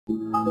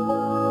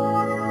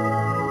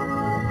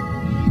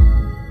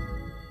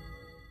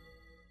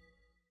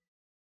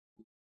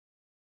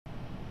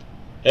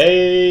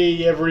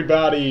Hey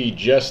everybody,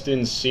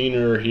 Justin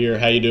Senior here.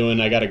 How you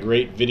doing? I got a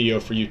great video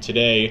for you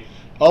today,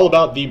 all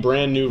about the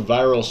brand new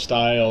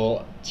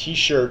ViralStyle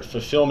t-shirt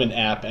fulfillment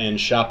app and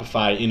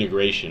Shopify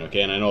integration.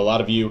 Okay, and I know a lot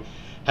of you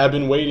have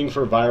been waiting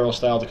for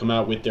ViralStyle to come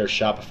out with their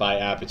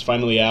Shopify app. It's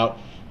finally out,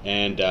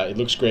 and it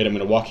looks great. I'm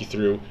going to walk you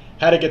through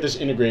how to get this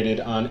integrated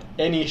on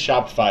any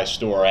Shopify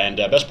store, and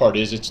best part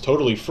is it's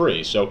totally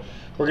free. So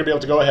we're going to be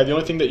able to go ahead. The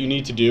only thing that you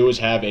need to do is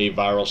have a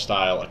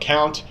ViralStyle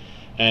account.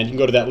 And you can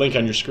go to that link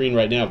on your screen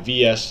right now,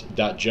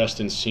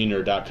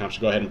 vs.justinsenior.com. So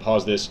go ahead and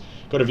pause this.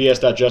 Go to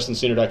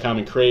vs.justinsenior.com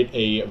and create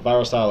a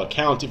ViralStyle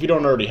account if you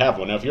don't already have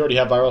one. Now, if you already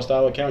have a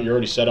ViralStyle account, you're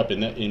already set up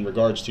in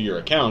regards to your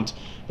account.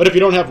 But if you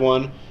don't have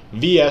one,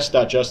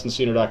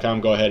 vs.justinsenior.com.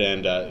 Go ahead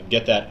and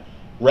get that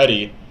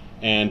ready,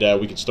 and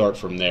we can start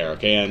from there.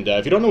 Okay. And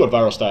if you don't know what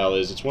ViralStyle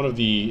is, it's one of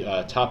the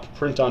top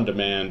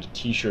print-on-demand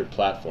T-shirt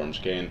platforms.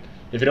 Okay. And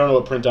if you don't know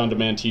what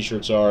print-on-demand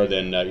T-shirts are,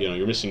 then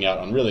you're missing out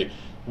on really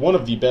one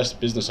of the best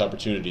business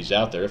opportunities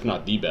out there, if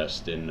not the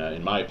best,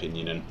 in my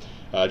opinion. And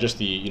just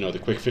the the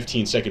quick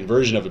 15-second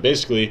version of it.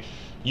 Basically,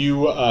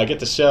 you get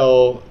to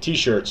sell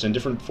T-shirts and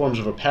different forms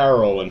of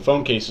apparel and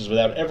phone cases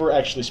without ever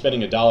actually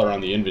spending a dollar on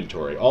the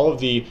inventory. All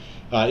of the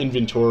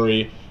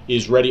inventory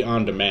is ready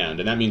on demand,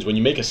 and that means when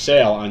you make a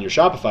sale on your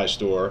Shopify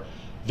store,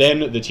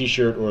 then the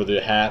T-shirt or the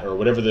hat or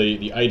whatever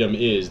the item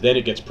is, then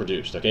it gets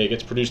produced. Okay, it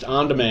gets produced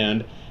on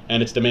demand,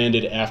 and it's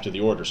demanded after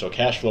the order. So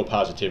cash flow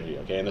positivity.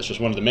 Okay, and that's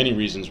just one of the many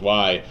reasons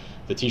why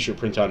the T-shirt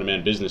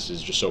print-on-demand business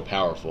is just so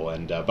powerful.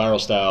 And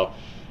ViralStyle,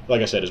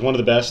 like I said, is one of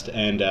the best,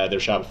 and their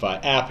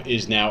Shopify app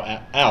is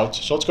now out.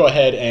 So let's go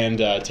ahead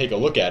and take a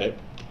look at it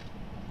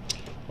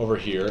over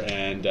here,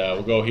 and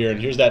we'll go here,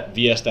 and here's that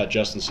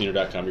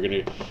vs.justinsenior.com. You're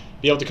going to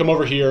be able to come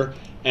over here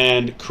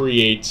and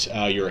create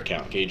your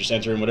account. Okay, you just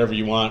enter in whatever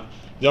you want.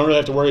 You don't really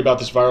have to worry about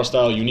this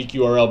ViralStyle unique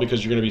URL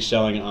because you're going to be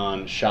selling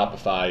on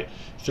Shopify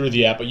through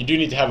the app, but you do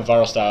need to have a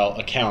ViralStyle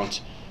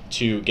account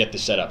to get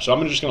this set up. So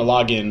I'm just going to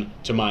log in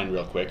to mine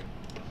real quick.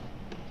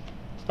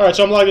 All right,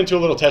 so I'm logged into a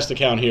little test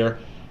account here,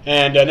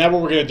 and now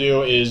what we're going to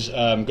do is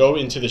go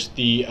into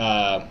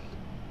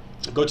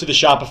go to the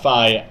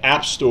Shopify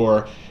App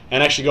Store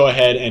and actually go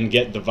ahead and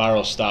get the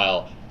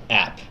ViralStyle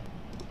app.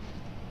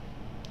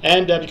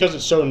 And because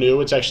it's so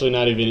new, it's actually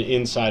not even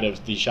inside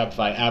of the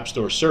Shopify App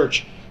Store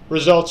search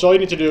results. All you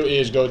need to do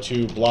is go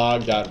to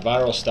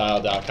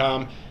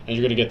blog.viralstyle.com, and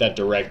you're going to get that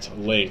direct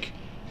link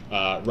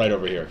right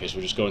over here. Okay, so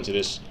we just go into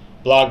this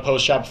blog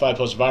post, Shopify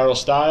post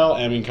ViralStyle,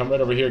 and we can come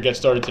right over here, get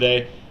started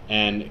today,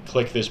 and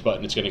click this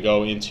button. It's going to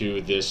go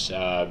into this,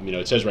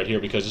 it says right here,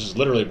 because this is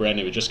literally brand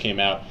new. It just came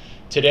out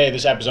today.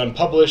 This app is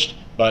unpublished,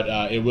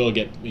 but it will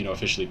get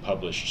officially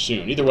published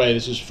soon. Either way,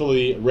 this is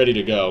fully ready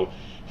to go.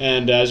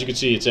 And as you can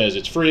see, it says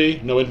it's free,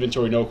 no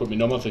inventory, no equipment,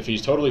 no monthly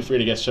fees, totally free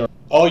to get started.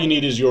 All you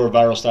need is your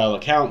ViralStyle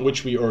account,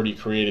 which we already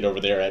created over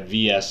there at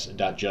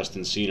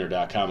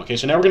vs.justinsenior.com. Okay,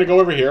 so now we're going to go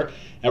over here,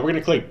 and we're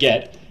going to click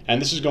Get, and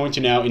this is going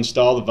to now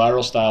install the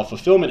ViralStyle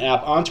fulfillment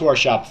app onto our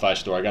Shopify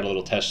store. I got a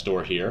little test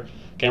store here.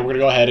 Okay, we're going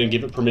to go ahead and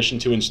give it permission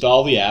to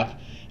install the app.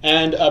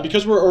 And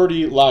because we're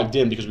already logged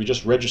in, because we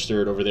just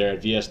registered over there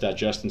at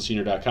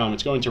vs.justinsenior.com,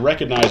 it's going to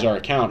recognize our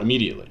account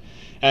immediately.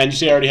 And you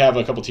see I already have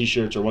a couple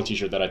T-shirts, or one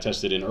T-shirt that I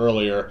tested in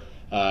earlier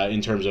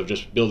in terms of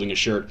just building a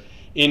shirt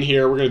in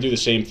here. We're going to do the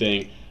same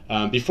thing.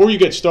 Before you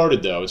get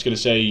started, though, it's going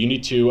to say you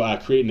need to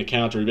create an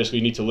account, or you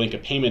basically need to link a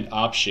payment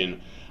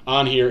option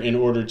on here in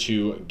order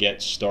to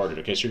get started.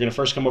 Okay, so you're going to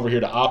first come over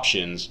here to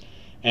Options,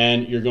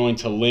 and you're going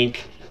to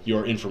link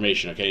your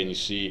information. Okay, and you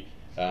see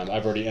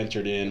I've already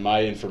entered in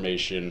my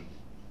information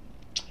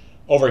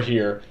over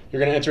here. You're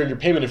going to enter in your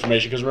payment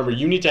information, because remember,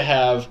 you need to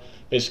have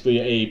basically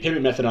a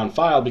payment method on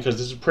file, because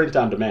this is print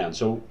on demand.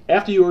 So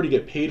after you already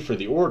get paid for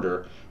the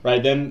order,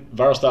 right, then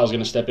ViralStyle is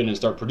going to step in and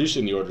start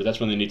producing the order.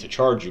 That's when they need to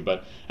charge you.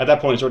 But at that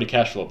point, it's already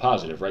cash flow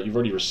positive, right? You've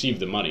already received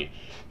the money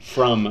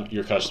from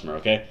your customer,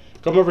 okay?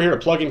 Come over here to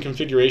plugin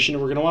configuration,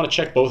 and we're going to want to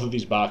check both of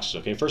these boxes,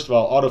 okay? First of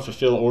all,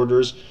 auto-fulfill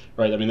orders,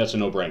 right? I mean, that's a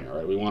no-brainer,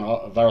 right? We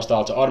want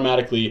ViralStyle to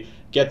automatically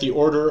get the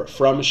order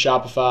from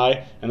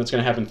Shopify, and that's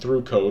going to happen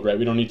through code, right?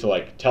 We don't need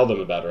to tell them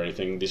about it or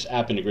anything. This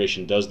app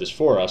integration does this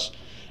for us,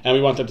 and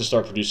we want them to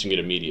start producing it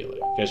immediately,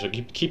 okay? So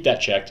keep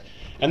that checked.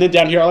 And then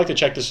down here, I like to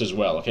check this as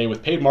well, okay?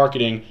 With paid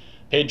marketing,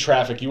 paid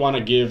traffic, you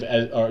want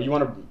to you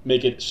want to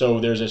make it so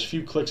there's as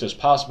few clicks as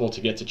possible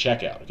to get to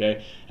checkout,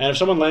 okay? And if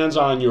someone lands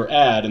on your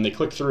ad and they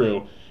click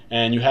through,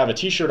 and you have a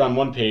T-shirt on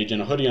one page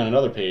and a hoodie on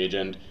another page,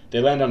 and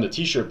they land on the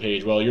T-shirt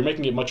page, well, you're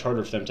making it much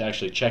harder for them to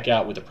actually check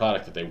out with the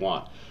product that they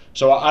want.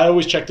 So I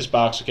always check this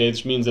box, okay?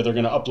 This means that they're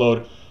going to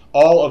upload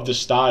all of the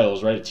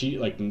styles, right?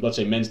 Like let's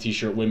say men's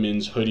T-shirt,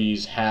 women's,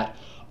 hoodies, hat,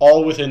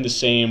 all within the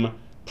same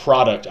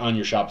product on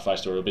your Shopify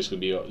store. It'll basically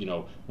be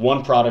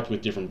one product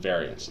with different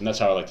variants, and that's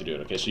how I like to do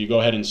it. Okay, so you go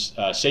ahead and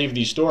save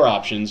these store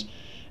options,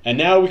 and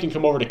now we can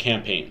come over to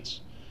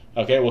campaigns.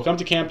 Okay, we'll come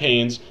to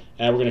campaigns,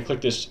 and we're going to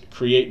click this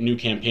Create New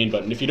Campaign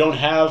button. If you don't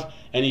have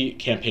any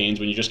campaigns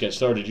when you just get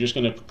started, you're just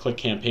going to click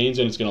Campaigns,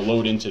 and it's going to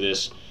load into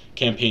this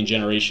campaign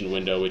generation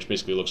window, which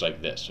basically looks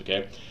like this.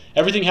 Okay,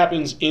 everything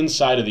happens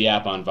inside of the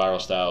app on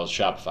ViralStyle's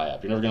Shopify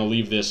app. You're never going to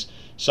leave this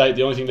site.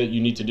 The only thing that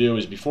you need to do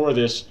is, before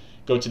this,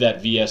 go to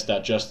that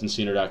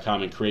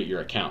vs.justinscener.com and create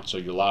your account, so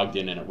you're logged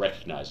in and it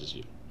recognizes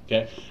you.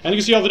 Okay, and you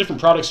can see all the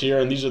different products here,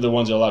 and these are the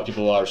ones that a lot of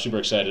people are super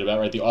excited about,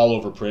 right? The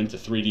all-over print, the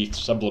 3D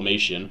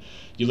sublimation.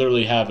 You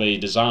literally have a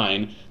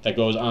design that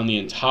goes on the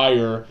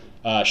entire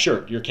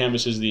shirt. Your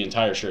canvas is the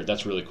entire shirt.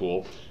 That's really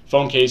cool.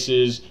 Phone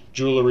cases,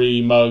 jewelry,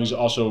 mugs,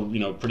 also, you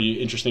know,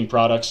 pretty interesting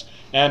products,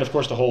 and of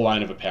course the whole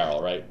line of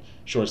apparel, right?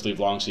 Short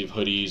sleeve, long sleeve,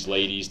 hoodies,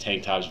 ladies,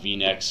 tank tops,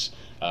 V-necks,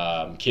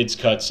 kids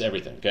cuts,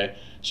 everything. Okay,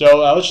 so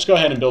let's just go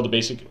ahead and build a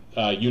basic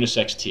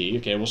unisex tee.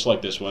 Okay, we'll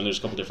select this one. There's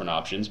a couple different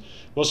options.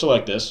 We'll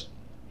select this.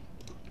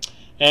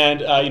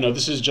 And you know,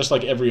 this is just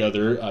like every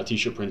other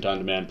t-shirt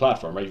print-on-demand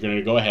platform, right? You're going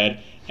to go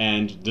ahead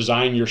and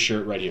design your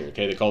shirt right here.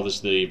 Okay, they call this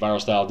the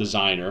ViralStyle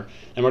Designer.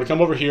 And we're going to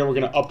come over here. We're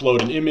going to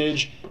upload an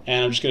image,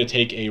 and I'm just going to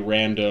take a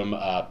random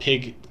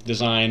pig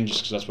design,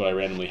 just because that's what I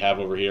randomly have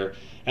over here.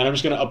 And I'm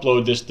just going to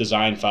upload this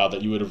design file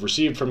that you would have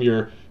received from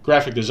your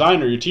graphic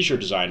designer, your t-shirt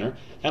designer,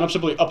 and I'm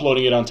simply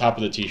uploading it on top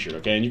of the t-shirt.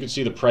 Okay, and you can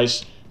see the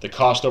price, the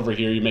cost over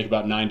here. You make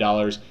about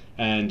 $9.60.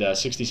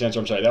 Or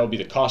I'm sorry, that would be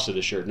the cost of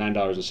the shirt,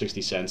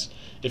 $9.60.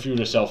 If you were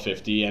to sell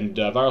 50, and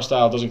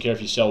ViralStyle doesn't care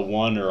if you sell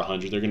 1 or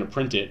 100. They're going to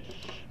print it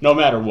no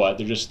matter what.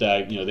 They're just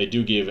you know, they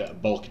do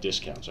give bulk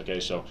discounts. Okay,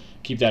 so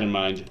keep that in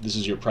mind. This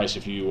is your price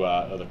if you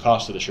the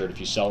cost of the shirt if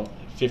you sell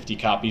 50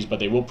 copies, but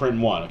they will print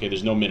 1. Okay,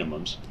 there's no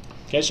minimums.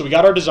 Okay, so we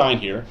got our design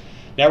here.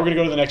 Now we're going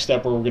to go to the next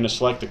step where we're going to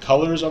select the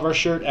colors of our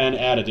shirt and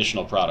add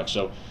additional products.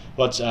 So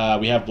let's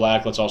we have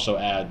black. Let's also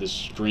add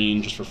this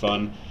green just for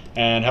fun.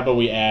 And how about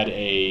we add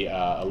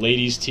a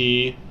ladies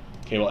tee?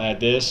 Okay, we'll add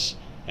this,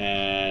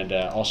 and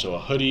also a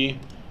hoodie.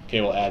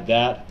 Okay, we'll add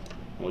that.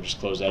 We'll just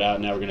close that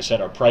out. Now we're going to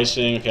set our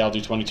pricing. Okay, I'll do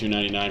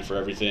 $22.99 for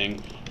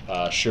everything.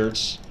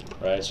 Shirts,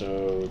 right?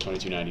 So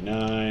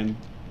 $22.99,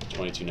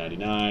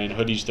 $22.99.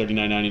 Hoodies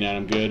 $39.99.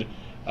 I'm good.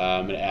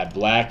 I'm going to add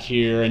black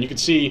here, and you can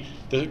see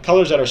the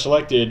colors that are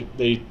selected,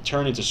 they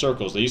turn into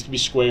circles. They used to be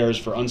squares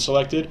for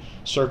unselected.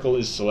 Circle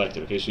is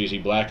selected. Okay, so you see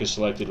black is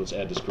selected. Let's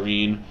add this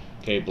green.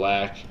 Okay,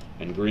 black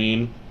and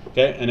green.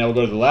 Okay, and now we'll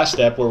go to the last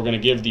step where we're going to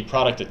give the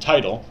product a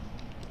title.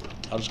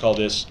 I'll just call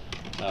this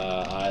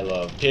I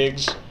Love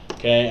Pigs.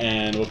 Okay,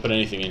 and we'll put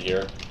anything in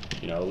here,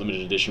 you know,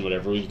 limited edition,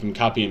 whatever. You can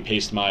copy and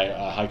paste my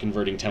high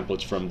converting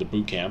templates from the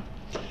Bootcamp.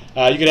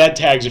 You could add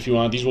tags if you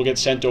want. These will get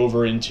sent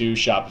over into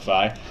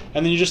Shopify,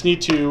 and then you just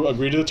need to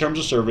agree to the terms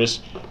of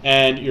service,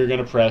 and you're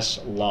going to press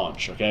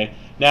launch. Okay.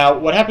 Now,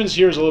 what happens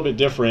here is a little bit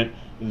different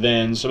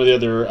than some of the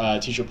other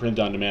t-shirt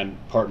print-on-demand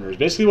partners.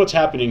 Basically, what's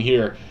happening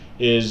here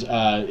is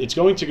it's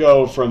going to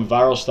go from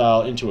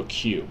ViralStyle into a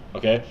queue.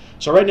 Okay.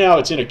 So right now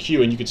it's in a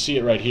queue, and you can see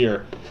it right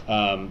here.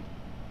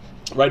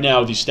 Right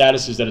now, the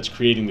status is that it's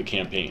creating the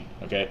campaign.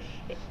 Okay.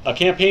 A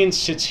campaign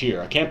sits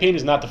here. A campaign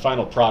is not the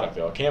final product,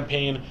 though. A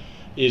campaign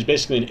is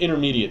basically an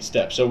intermediate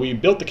step. So we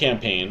built the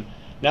campaign.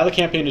 Now the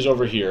campaign is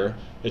over here.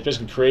 It's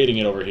basically creating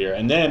it over here.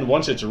 And then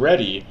once it's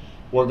ready,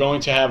 we're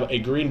going to have a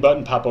green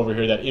button pop over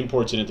here that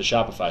imports it into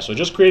Shopify. So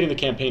just creating the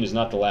campaign is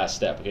not the last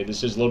step. Okay,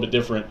 this is a little bit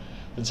different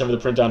than some of the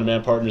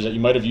print-on-demand partners that you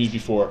might have used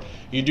before.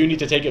 You do need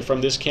to take it from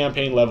this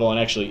campaign level and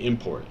actually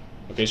import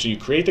it. Okay, so you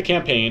create the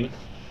campaign,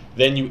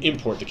 then you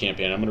import the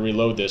campaign. I'm going to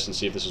reload this and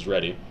see if this is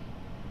ready.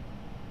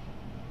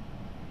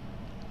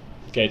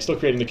 Okay, it's still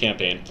creating the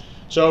campaign.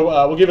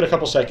 So we'll give it a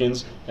couple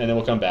seconds, and then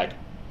we'll come back.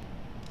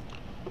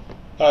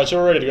 All right, so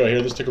we're ready to go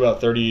here. This took about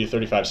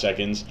 35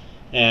 seconds,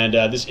 and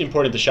this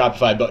import into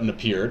Shopify button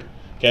appeared.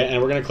 Okay,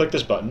 and we're going to click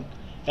this button,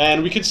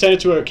 and we could send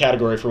it to a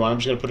category for one. I'm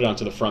just going to put it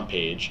onto the front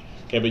page.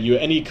 Okay, but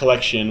any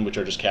collection, which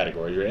are just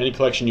categories, or any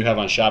collection you have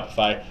on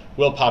Shopify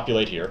will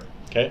populate here.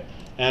 Okay,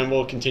 and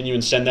we'll continue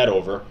and send that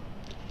over.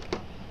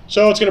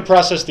 So it's going to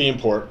process the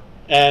import.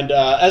 And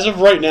as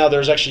of right now,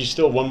 there's actually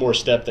still one more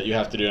step that you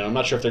have to do, and I'm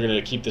not sure if they're going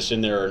to keep this in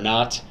there or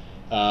not.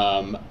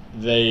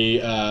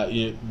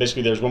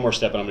 Basically there's one more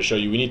step, and I'm going to show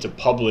you. We need to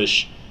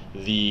publish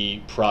the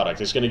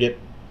product. It's going to get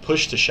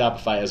pushed to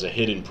Shopify as a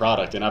hidden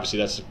product, and obviously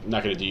that's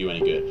not going to do you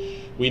any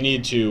good. We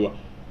need to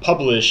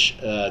publish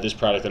this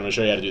product, and I'm going to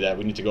show you how to do that.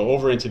 We need to go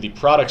over into the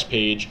products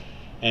page,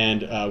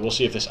 and we'll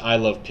see if this I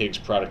Love Pigs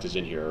product is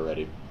in here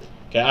already.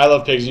 Okay, I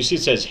Love Pigs, you see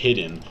it says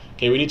hidden.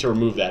 Okay, we need to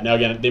remove that. Now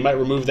again, they might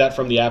remove that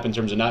from the app in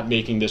terms of not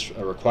making this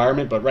a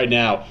requirement, but right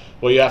now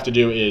what you have to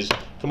do is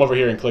come over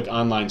here and click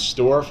Online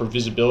Store for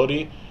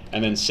visibility,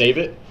 and then save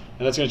it.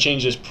 And that's going to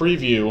change this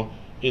preview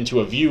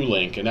into a view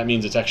link, and that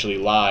means it's actually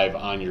live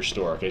on your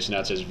store. Okay, so now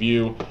it says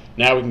view.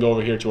 Now we can go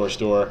over here to our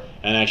store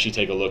and actually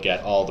take a look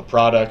at all the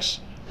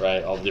products,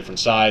 right? All the different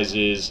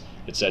sizes,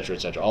 etc.,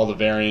 etc. All the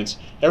variants.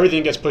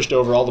 Everything gets pushed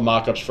over, all the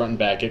mock-ups front and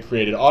back get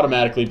created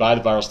automatically by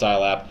the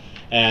ViralStyle app.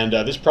 And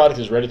this product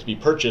is ready to be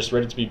purchased,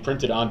 ready to be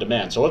printed on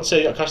demand. So let's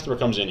say a customer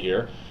comes in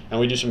here, and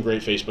we do some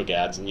great Facebook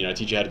ads, and I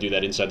teach you how to do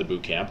that inside the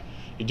Bootcamp.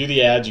 You do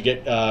the ads, you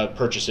get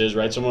purchases,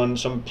 right?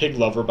 Some pig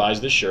lover buys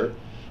this shirt.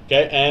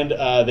 Okay,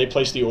 and they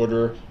place the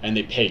order and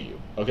they pay you.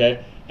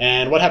 Okay,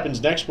 and what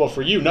happens next? Well,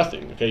 for you,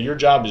 nothing. Okay, your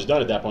job is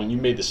done at that point. You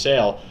made the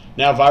sale.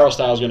 Now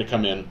ViralStyle is going to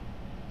come in.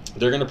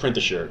 They're going to print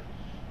the shirt.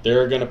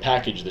 They're going to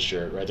package the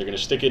shirt, right? They're going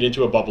to stick it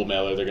into a bubble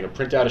mailer. They're going to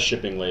print out a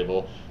shipping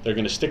label. They're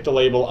going to stick the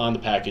label on the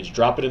package,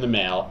 drop it in the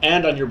mail,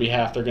 and on your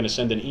behalf, they're going to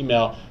send an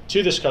email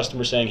to this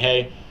customer saying,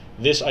 hey,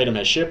 this item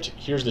has shipped.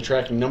 Here's the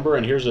tracking number,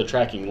 and here's the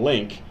tracking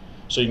link,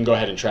 so you can go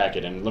ahead and track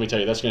it. And let me tell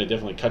you, that's going to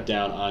definitely cut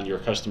down on your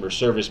customer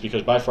service,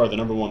 because by far the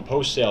 #1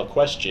 post-sale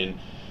question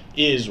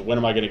is, when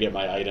am I going to get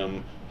my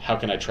item? How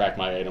can I track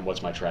my item?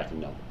 What's my tracking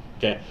number?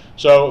 Okay,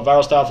 so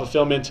ViralStyle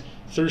Fulfillment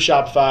through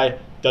Shopify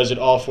does it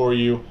all for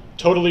you,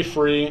 totally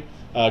free.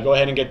 Go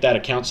ahead and get that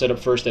account set up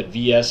first at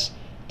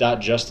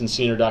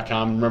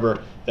vs.justinscener.com.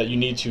 Remember that you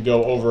need to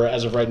go over,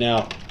 as of right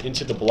now,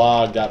 into the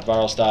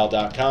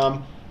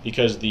blog.viralstyle.com,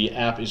 because the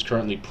app is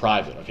currently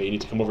private. Okay, you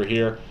need to come over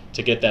here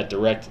to get that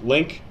direct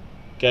link.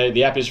 Okay,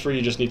 the app is free,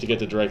 you just need to get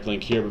the direct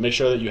link here, but make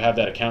sure that you have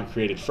that account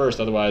created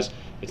first, otherwise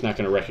it's not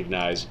going to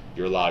recognize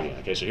your login.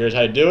 Okay, so here's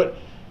how you do it.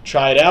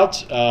 Try it out.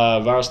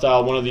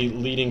 ViralStyle, one of the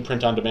leading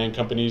print-on-demand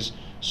companies,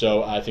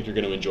 so I think you're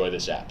going to enjoy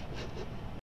this app.